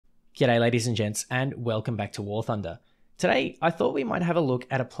G'day ladies and gents, and welcome back to War Thunder. Today, I thought we might have a look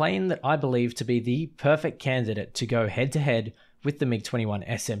at a plane that I believe to be the perfect candidate to go head-to-head with the MiG-21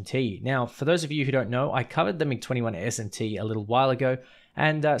 SMT. Now, for those of you who don't know, I covered the MiG-21 SMT a little while ago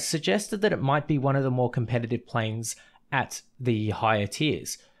and suggested that it might be one of the more competitive planes at the higher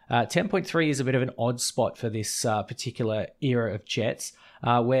tiers. 10.3 is a bit of an odd spot for this particular era of jets,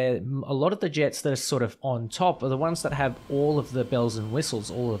 where a lot of the jets that are sort of on top are the ones that have all of the bells and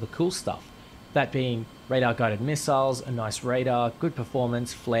whistles, all of the cool stuff. That being radar guided missiles, a nice radar, good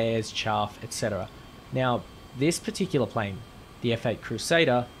performance, flares, chaff, etc. Now, this particular plane, the F8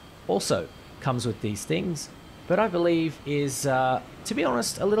 Crusader, also comes with these things, but I believe is, to be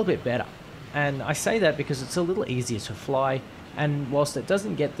honest, a little bit better. And I say that because it's a little easier to fly, and whilst it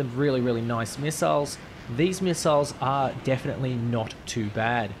doesn't get the really nice missiles, these missiles are definitely not too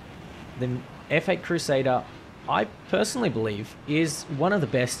bad. The F8 Crusader, I personally believe, is one of the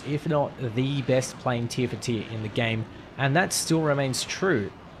best, if not the best plane tier for tier in the game, and that still remains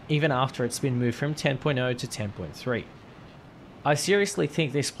true even after it's been moved from 10.0 to 10.3. I seriously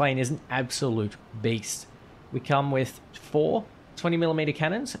think this plane is an absolute beast. We come with 4 20mm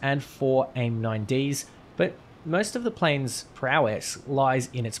cannons and 4 AIM-9Ds, but most of the plane's prowess lies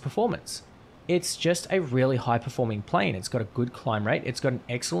in its performance. It's just a really high performing plane. It's got a good climb rate, it's got an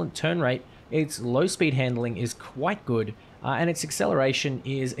excellent turn rate, its low speed handling is quite good, and its acceleration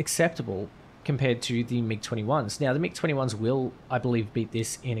is acceptable compared to the MiG-21s. Now the MiG-21s will, I believe, beat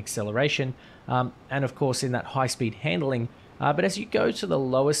this in acceleration, and of course in that high speed handling, but as you go to the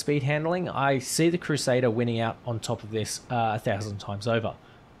lower speed handling, I see the Crusader winning out on top of this 1,000 times over.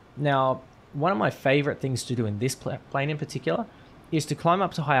 Now, one of my favorite things to do in this plane in particular is to climb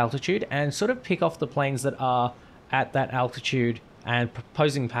up to high altitude and sort of pick off the planes that are at that altitude and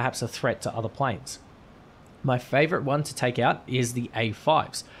posing perhaps a threat to other planes. My favorite one to take out is the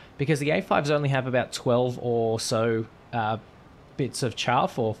A5s, because the A5s only have about 12 or so bits of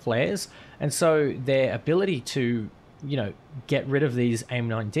chaff or flares, and so their ability to, get rid of these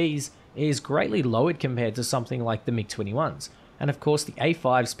AIM-9Ds is greatly lowered compared to something like the MiG-21s. And of course the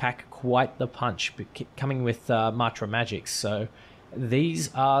A5s pack quite the punch, coming with Matra Magics, so these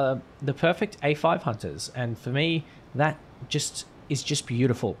are the perfect A5 hunters, and for me that is just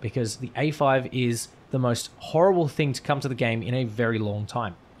beautiful, because the A5 is the most horrible thing to come to the game in a very long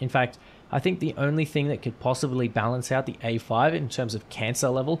time. In fact, I think the only thing that could possibly balance out the A5 in terms of cancer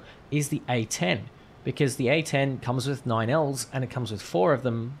level is the A10, because the A10 comes with 9Ls and it comes with 4 of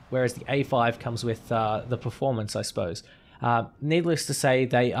them, whereas the A5 comes with the performance, I suppose. Needless to say,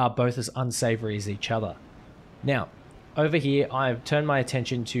 they are both as unsavory as each other. Now, over here, I've turned my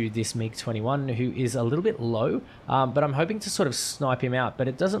attention to this MiG-21, who is a little bit low, but I'm hoping to sort of snipe him out, but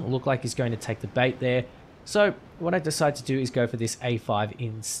it doesn't look like he's going to take the bait there. So what I decided to do is go for this A5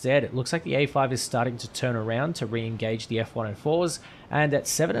 instead. It looks like the A5 is starting to turn around to re-engage the F104s, and at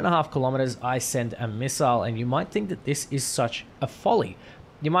 7.5 kilometers, I send a missile, and you might think that this is such a folly.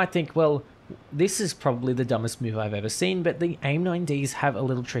 You might think, well, this is probably the dumbest move I've ever seen, but the AIM-9Ds have a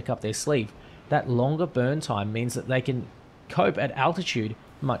little trick up their sleeve. That longer burn time means that they can cope at altitude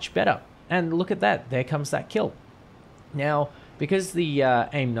much better. And look at that, there comes that kill. Now, because the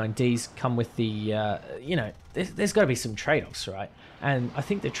AIM-9Ds come with the, there's got to be some trade-offs, right? And I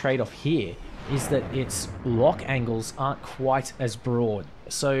think the trade-off here is that its lock angles aren't quite as broad.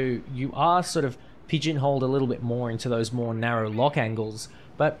 So you are sort of pigeonholed a little bit more into those more narrow lock angles,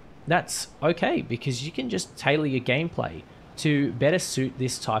 but that's okay, because you can just tailor your gameplay to better suit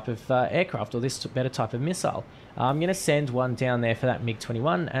this type of aircraft, or this better type of missile. I'm going to send one down there for that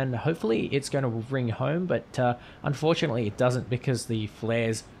MiG-21, and hopefully it's going to ring home, but unfortunately it doesn't, because the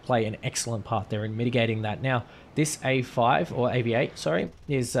flares play an excellent part there in mitigating that. Now, this A5, or AV8, sorry,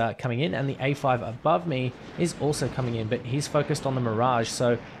 is coming in, and the A5 above me is also coming in, but he's focused on the Mirage,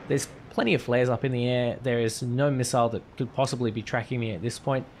 so there's plenty of flares up in the air. There is no missile that could possibly be tracking me at this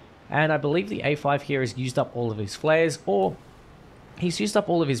point. And I believe the A5 here has used up all of his flares, or he's used up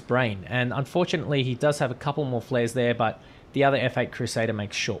all of his brain. And unfortunately, he does have a couple more flares there, but the other F8 Crusader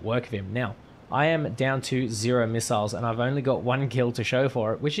makes short work of him. Now, I am down to 0 missiles, and I've only got 1 kill to show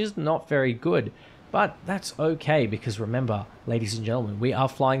for it, which is not very good. But that's okay, because remember, ladies and gentlemen, we are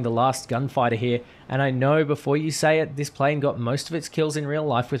flying the last gunfighter here, and I know before you say it, this plane got most of its kills in real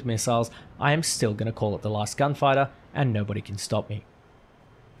life with missiles. I am still going to call it the last gunfighter, and nobody can stop me.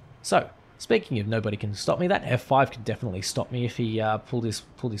 So, speaking of nobody can stop me, that F5 could definitely stop me if he pulled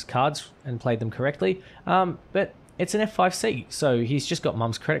his cards and played them correctly. But it's an F5C, so he's just got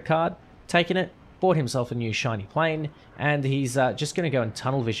mum's credit card, taken it, bought himself a new shiny plane, and he's just going to go and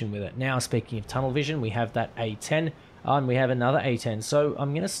tunnel vision with it. Now, speaking of tunnel vision, we have that A10. and we have another A10. So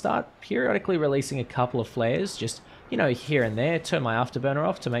I'm going to start periodically releasing a couple of flares, just, you know, here and there. Turn my afterburner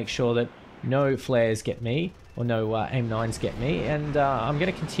off to make sure that no flares get me, or no AIM-9s get me, and I'm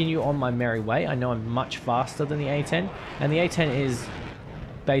going to continue on my merry way. I know I'm much faster than the A10, and the A10 is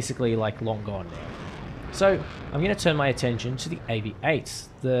basically like long gone now. So I'm going to turn my attention to the AV-8.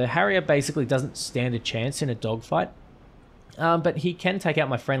 The Harrier basically doesn't stand a chance in a dogfight, but he can take out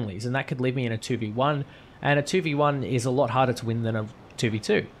my friendlies, and that could leave me in a 2v1, and a 2v1 is a lot harder to win than a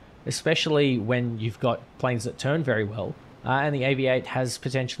 2v2, especially when you've got planes that turn very well, and the AV-8 has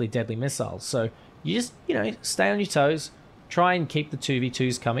potentially deadly missiles. So you just, you know, stay on your toes, try and keep the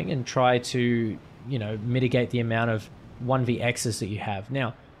 2v2s coming, and try to, you know, mitigate the amount of 1vx's that you have.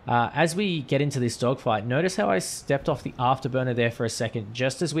 Now, as we get into this dogfight, notice how I stepped off the afterburner there for a second,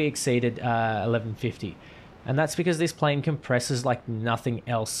 just as we exceeded 1150. And that's because this plane compresses like nothing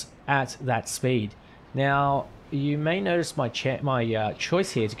else at that speed. Now, you may notice my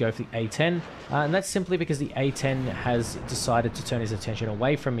choice here to go for the A10, and that's simply because the A10 has decided to turn his attention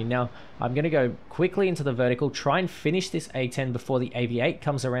away from me. Now, I'm going to go quickly into the vertical, try and finish this A10 before the AV-8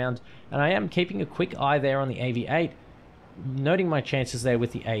 comes around, and I am keeping a quick eye there on the AV-8, noting my chances there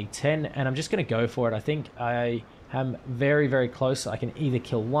with the A10, and I'm just going to go for it. I think I am very, very close. I can either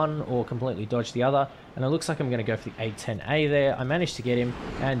kill one or completely dodge the other, and it looks like I'm going to go for the A10A there. I managed to get him,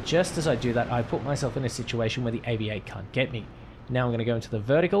 and just as I do that, I put myself in a situation where the AV-8 can't get me. Now I'm going to go into the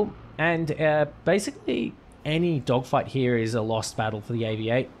vertical, and basically any dogfight here is a lost battle for the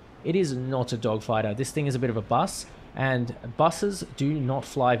AV-8. It is not a dogfighter. This thing is a bit of a bus, and buses do not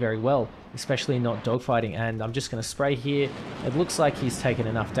fly very well, especially not dogfighting. And I'm just going to spray here. It looks like he's taken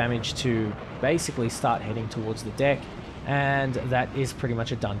enough damage to basically start heading towards the deck, and that is pretty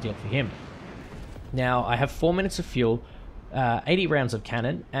much a done deal for him. Now, I have 4 minutes of fuel, 80 rounds of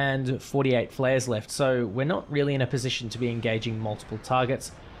cannon, and 48 flares left, so we're not really in a position to be engaging multiple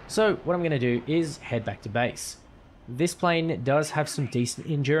targets. So what I'm going to do is head back to base. This plane does have some decent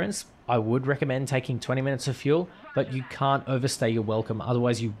endurance. I would recommend taking 20 minutes of fuel, but you can't overstay your welcome,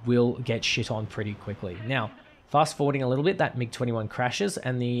 otherwise you will get shit on pretty quickly. Now, fast forwarding a little bit, that MiG-21 crashes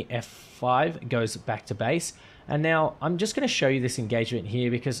and the F5 goes back to base. And now I'm just going to show you this engagement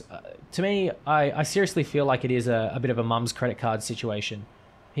here because to me, I seriously feel like it is a bit of a mum's credit card situation.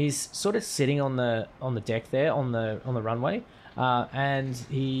 He's sort of sitting on the deck there on the runway, and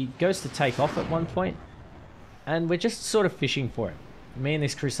he goes to take off at one point, and we're just sort of fishing for him. Me and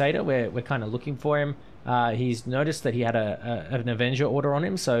this Crusader, we're kind of looking for him. He's noticed that he had an Avenger order on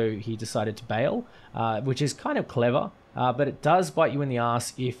him, so he decided to bail, which is kind of clever, but it does bite you in the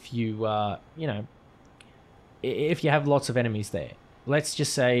ass if you, you know, if you have lots of enemies there. Let's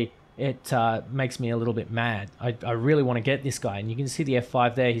just say it makes me a little bit mad. I really want to get this guy, and you can see the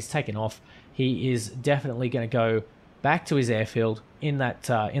F5 there. He's taken off. He is definitely going to go back to his airfield in that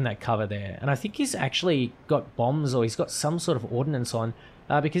cover there, and I think he's actually got bombs, or he's got some sort of ordnance on,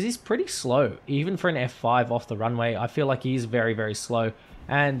 because he's pretty slow even for an F5 off the runway. I feel like he's very, very slow,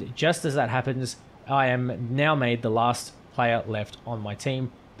 and just as that happens, I am now made the last player left on my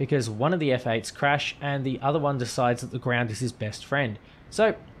team, because one of the F8s crash and the other one decides that the ground is his best friend.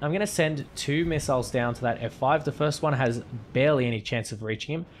 So I'm going to send 2 missiles down to that F5. The first one has barely any chance of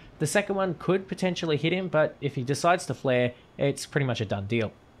reaching him. The second one could potentially hit him, but if he decides to flare, it's pretty much a done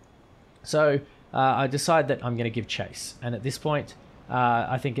deal. So I decide that I'm going to give chase, and at this point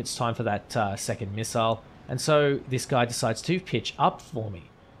I think it's time for that second missile, and so this guy decides to pitch up for me.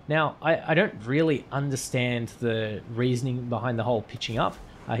 Now I don't really understand the reasoning behind the whole pitching up.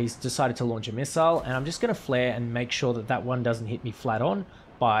 He's decided to launch a missile, and I'm just going to flare and make sure that that one doesn't hit me flat on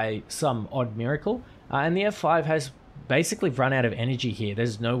by some odd miracle. And the F5 has basically run out of energy here.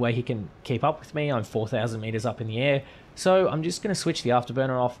 There's no way he can keep up with me. I'm 4,000 meters up in the air. So I'm just going to switch the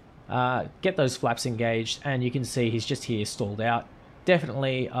afterburner off, get those flaps engaged, and you can see he's just here stalled out.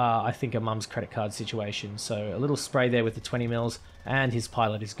 Definitely, I think, a mum's credit card situation. So a little spray there with the 20 mils, and his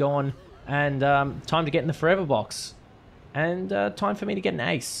pilot is gone. And time to get in the forever box. And time for me to get an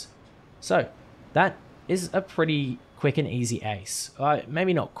ace. So that is a pretty quick and easy ace.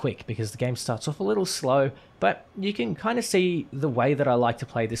 Maybe not quick because the game starts off a little slow, but you can kind of see the way that I like to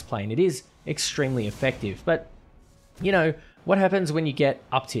play this plane. It is extremely effective, but you know, what happens when you get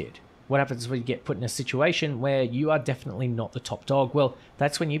up-tiered? What happens when you get put in a situation where you are definitely not the top dog? Well,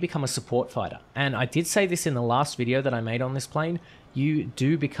 that's when you become a support fighter. And I did say this in the last video that I made on this plane. You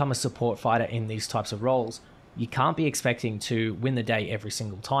do become a support fighter in these types of roles. You can't be expecting to win the day every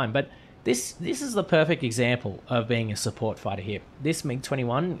single time, but this is the perfect example of being a support fighter here. This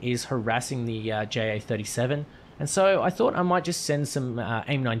MiG-21 is harassing the JA-37, and so I thought I might just send some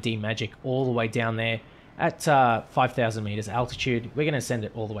AIM-9D magic all the way down there at 5,000 meters altitude. We're going to send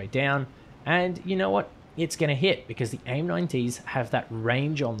it all the way down, and you know what? It's going to hit because the AIM-9Ds have that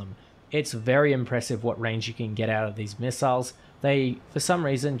range on them. It's very impressive what range you can get out of these missiles. They, for some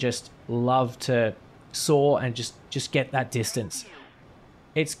reason, just love to soar and just get that distance.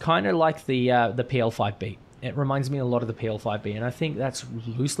 It's kind of like the PL-5B. It reminds me a lot of the PL-5B, and I think that's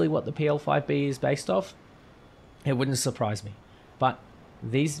loosely what the PL-5B is based off. It wouldn't surprise me. But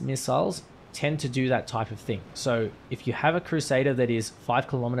these missiles tend to do that type of thing. So if you have a Crusader that is 5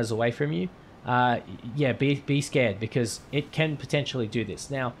 kilometers away from you, yeah, be scared, because it can potentially do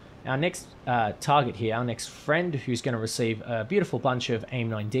this. Now, our next target here, our next friend who's going to receive a beautiful bunch of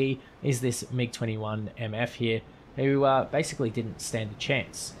AIM-9D is this MiG-21 MF here, who basically didn't stand a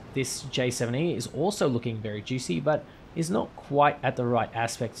chance. This J7E is also looking very juicy, but is not quite at the right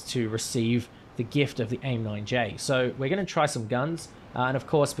aspect to receive the gift of the AIM-9J. So we're going to try some guns, and of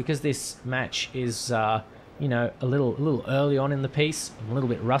course, because this match is you know, a little early on in the piece, I'm a little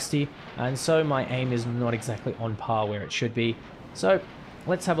bit rusty, and so my aim is not exactly on par where it should be. So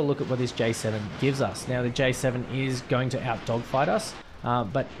let's have a look at what this J7 gives us. Now, the J7 is going to out-dogfight us,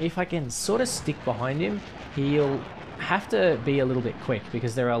 but if I can sort of stick behind him, he'll have to be a little bit quick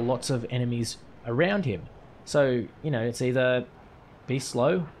because there are lots of enemies around him. So, you know, it's either be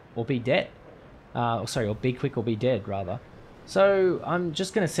slow or be dead. Sorry, or be quick or be dead, rather. So I'm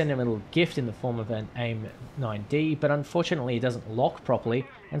just going to send him a little gift in the form of an AIM-9D, but unfortunately it doesn't lock properly,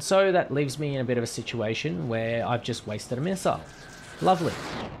 and so that leaves me in a bit of a situation where I've just wasted a missile. Lovely.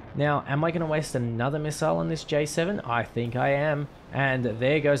 Now, am I going to waste another missile on this J7? I think I am. And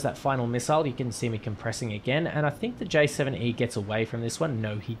there goes that final missile. You can see me compressing again. And I think the J7E gets away from this one.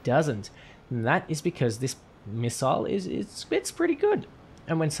 No, he doesn't. And that is because this missile it's pretty good.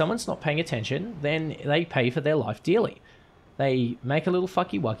 And when someone's not paying attention, then they pay for their life dearly. They make a little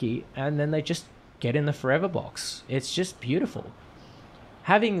fucky-wucky, and then they just get in the forever box. It's just beautiful.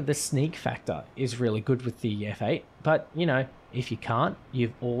 Having the sneak factor is really good with the F8, but, you know, if you can't,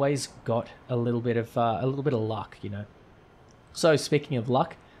 you've always got a little bit of luck, you know. So speaking of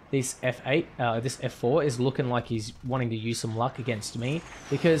luck, this F8, this F4 is looking like he's wanting to use some luck against me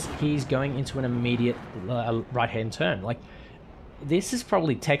because he's going into an immediate right-hand turn. Like, this is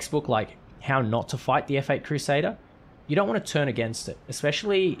probably textbook, like, how not to fight the F8 Crusader. You don't want to turn against it,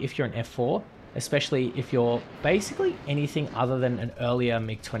 especially if you're an F4, especially if you're basically anything other than an earlier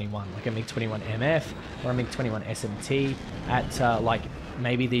MiG-21, like a MiG-21 MF or a MiG-21 SMT at like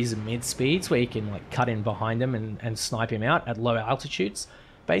maybe these mid speeds where you can like cut in behind him and snipe him out at low altitudes.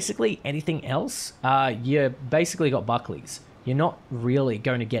 Basically anything else, you basically got Buckleys. You're not really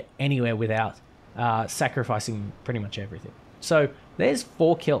going to get anywhere without sacrificing pretty much everything. So there's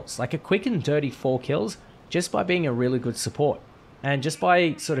 4 kills, like a quick and dirty 4 kills, just by being a really good support. And just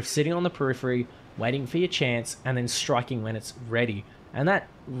by sort of sitting on the periphery, waiting for your chance, and then striking when it's ready. And that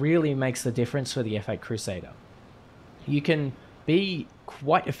really makes the difference for the F8 Crusader. You can be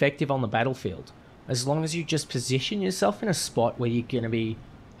quite effective on the battlefield, as long as you just position yourself in a spot where you're going to be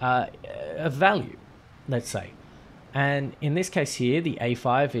of value, let's say. And in this case here, the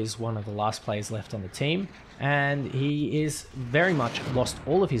A5 is one of the last players left on the team, and he is very much lost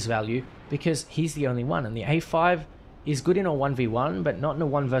all of his value because he's the only one, and the A5 is good in a 1v1, but not in a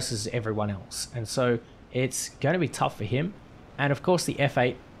 1 versus everyone else. And so it's going to be tough for him. And of course, the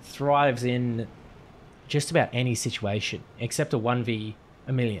F8 thrives in just about any situation, except a 1v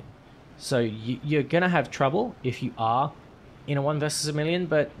a million. So you're going to have trouble if you are in a 1 versus a million,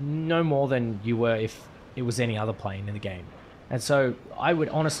 but no more than you were if it was any other plane in the game. And so I would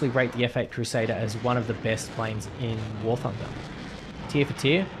honestly rate the F8 Crusader as one of the best planes in War Thunder. Tier for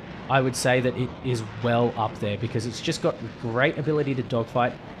tier, I would say that it is well up there because it's just got great ability to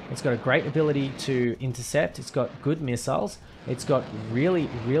dogfight. It's got a great ability to intercept. It's got good missiles. It's got really,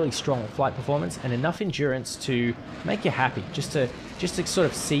 really strong flight performance and enough endurance to make you happy, just to sort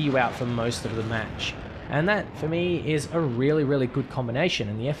of see you out for most of the match. And that, for me, is a really, really good combination.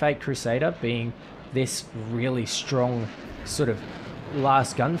 And the F8 Crusader being this really strong sort of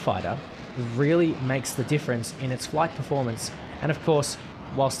last gunfighter really makes the difference in its flight performance. And of course,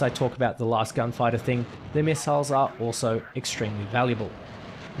 whilst I talk about the last gunfighter thing, the missiles are also extremely valuable.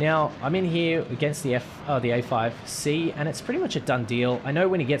 Now, I'm in here against the A5C, and it's pretty much a done deal. I know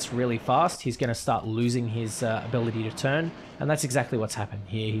when he gets really fast, he's going to start losing his ability to turn, and that's exactly what's happened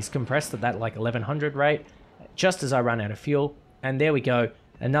here. He's compressed at that like 1100 rate, just as I run out of fuel, and there we go,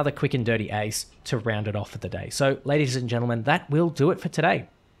 another quick and dirty ace to round it off for the day. So, ladies and gentlemen, that will do it for today.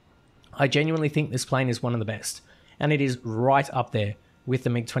 I genuinely think this plane is one of the best, and it is right up there with the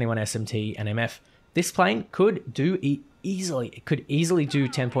MiG-21 SMT and MF. This plane could do it could easily do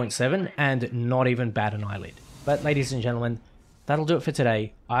 10.7 and not even bat an eyelid. But ladies and gentlemen, that'll do it for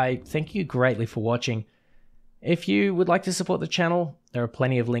today. I thank you greatly for watching. If you would like to support the channel, there are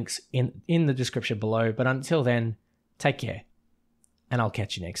plenty of links in the description below. But until then, take care, and I'll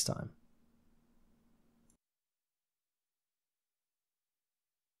catch you next time.